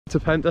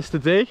Tirpentwys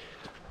today.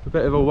 A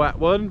bit of a wet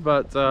one,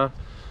 but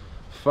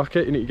fuck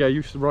it, you need to get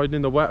used to riding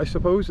in the wet, I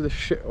suppose, with this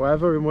shit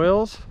weather in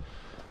Wales.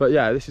 But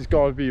yeah, this has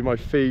got to be my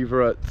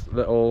favourite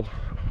little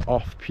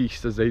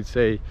off-piste, as they'd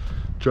say,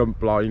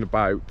 jump line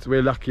about.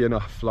 We're lucky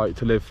enough like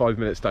to live 5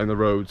 minutes down the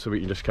road, so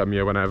we can just come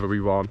here whenever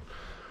we want.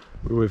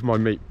 We're with my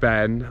mate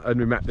Ben, and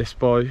we met this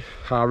boy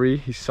Harry.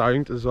 He's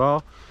sound as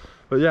well.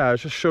 But yeah, I'll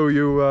just show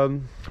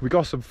you, we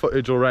got some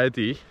footage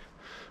already.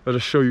 I'll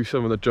just show you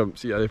some of the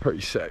jumps. Yeah, they're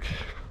pretty sick.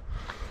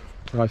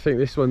 I think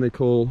this one they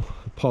call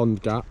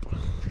Pond Gap.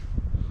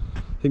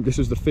 I think this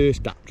was the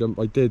first gap jump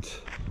I did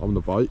on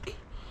the bike.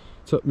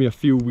 Took me a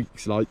few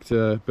weeks like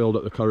to build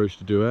up the courage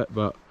to do it,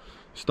 but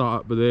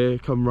start up with there,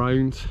 come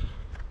round.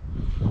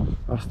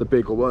 That's the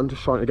bigger one,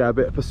 just trying to get a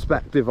bit of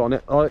perspective on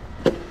it. All right.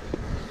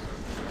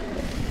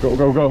 Go,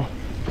 go, go.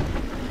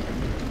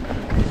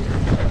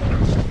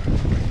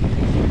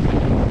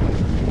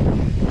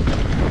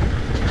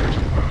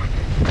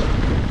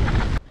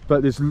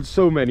 But there's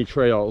so many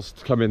trails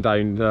coming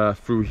down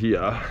through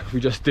here. We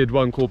just did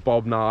one called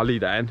Bob Gnarly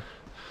then.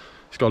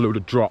 It's got a load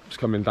of drops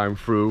coming down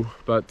through,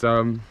 but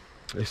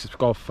this has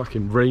got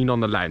fucking rain on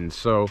the lens,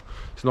 so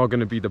it's not going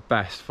to be the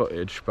best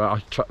footage, but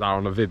I'll chuck that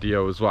on a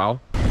video as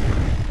well.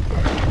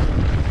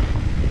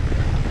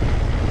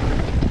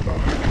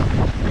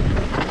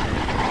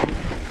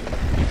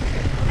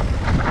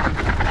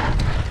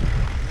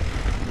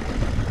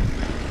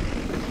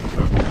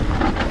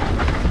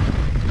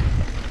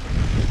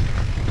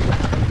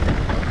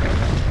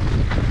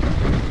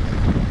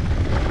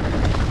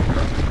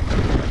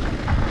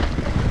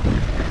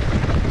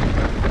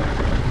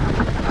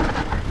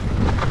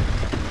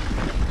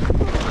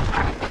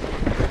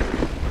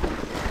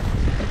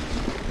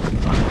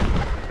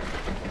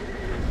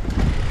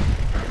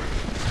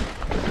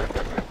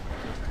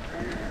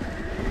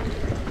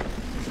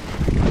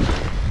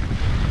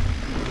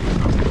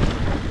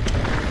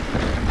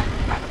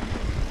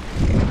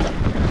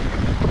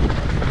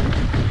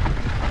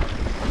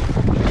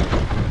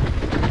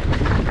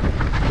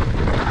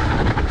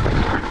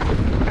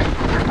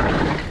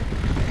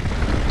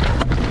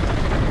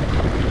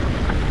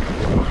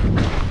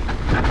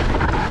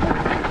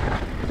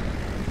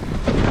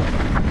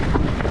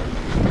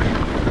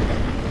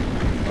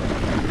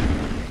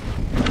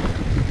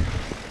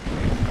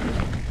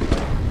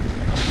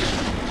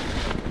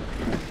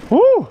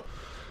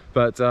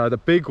 But the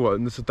big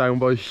ones are down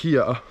by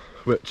here,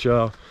 which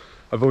I've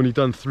only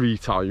done 3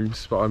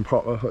 times, but I'm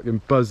proper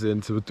fucking buzzing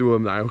to do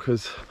them now,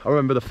 because I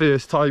remember the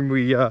first time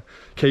we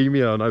came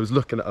here and I was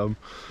looking at them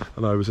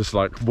and I was just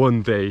like,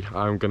 one day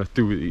I'm gonna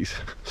do these.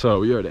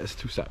 So here it is,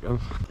 2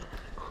 seconds.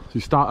 So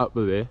you start up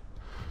with there,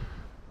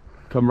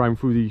 come round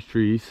through these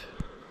trees.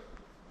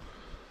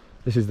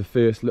 This is the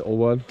first little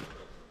one.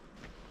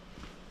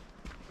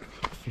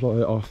 Fly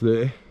it off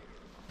there.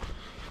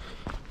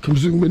 Come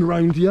zooming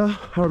round here,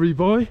 Harry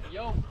boy.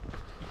 Yo.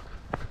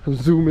 Come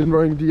zooming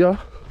round here.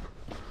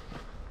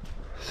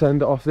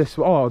 Send it off this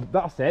way. Oh,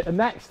 that's it. The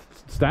next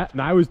step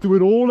now is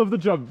doing all of the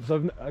jumps,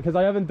 because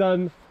I haven't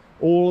done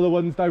all of the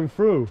ones down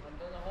through.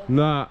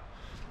 Nah.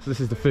 So this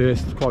is the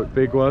first quite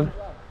big one.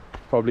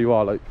 Probably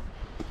what, like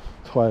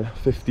 12,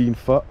 15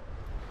 foot.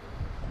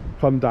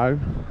 Come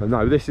down. And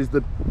now this is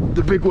the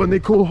big one they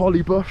call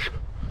Holly Bush,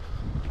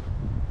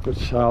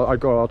 which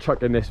I'll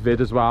chuck in this vid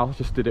as well.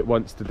 Just did it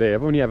once today.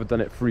 I've only ever done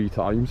it 3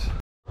 times.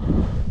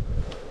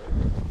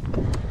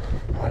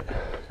 Right,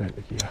 down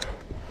to here.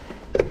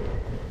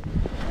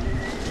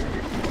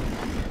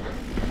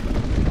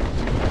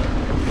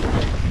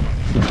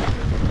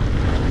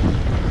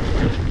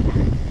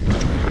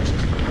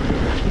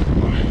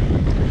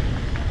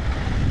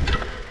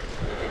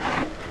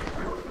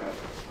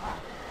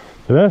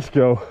 Let's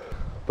go.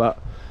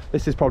 But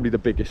this is probably the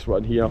biggest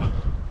one here.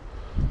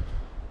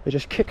 It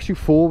just kicks you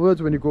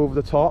forwards when you go over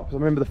the top. I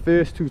remember the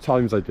first 2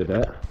 times I did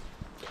it,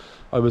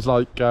 I was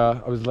like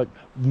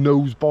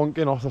nose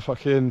bonking off the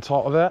fucking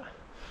top of it.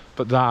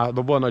 But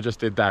the one I just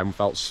did then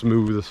felt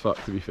smooth as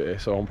fuck, to be fair,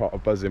 so I'm proper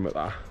buzzing with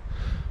that.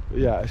 But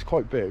yeah, it's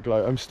quite big.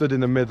 Like, I'm stood in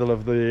the middle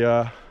of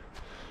the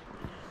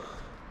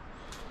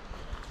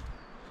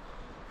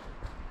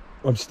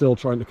I'm still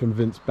trying to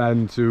convince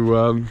Ben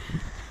to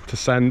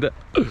send it.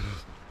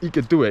 He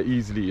could do it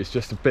easily, it's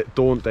just a bit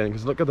daunting,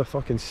 because look at the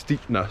fucking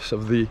steepness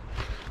of the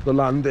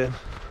landing.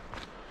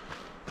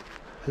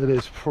 It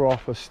is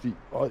proper steep,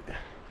 right?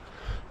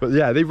 But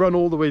yeah, they run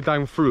all the way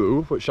down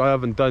through, which I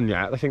haven't done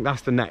yet. I think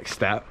that's the next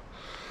step.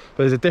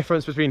 But there's a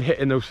difference between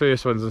hitting those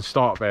first ones and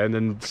start there, and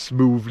then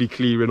smoothly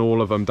clearing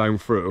all of them down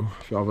through.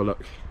 If you have a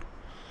look,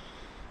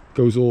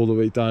 goes all the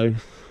way down.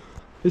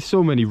 There's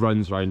so many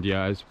runs around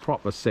here. It's a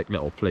proper sick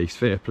little place.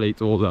 Fair play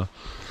to all the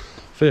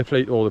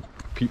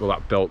people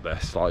that built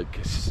this. Like,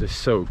 it's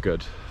so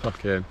good.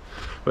 Fucking.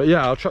 But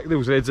yeah, I'll chuck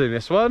those vids in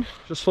this one.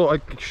 Just thought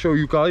I'd show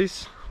you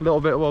guys a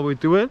little bit of what we're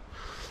doing.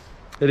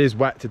 It is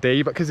wet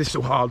today, but because it's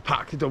so hard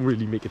packed, it don't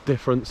really make a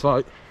difference.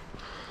 Like,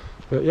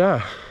 but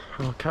yeah,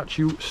 I'll catch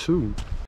you soon.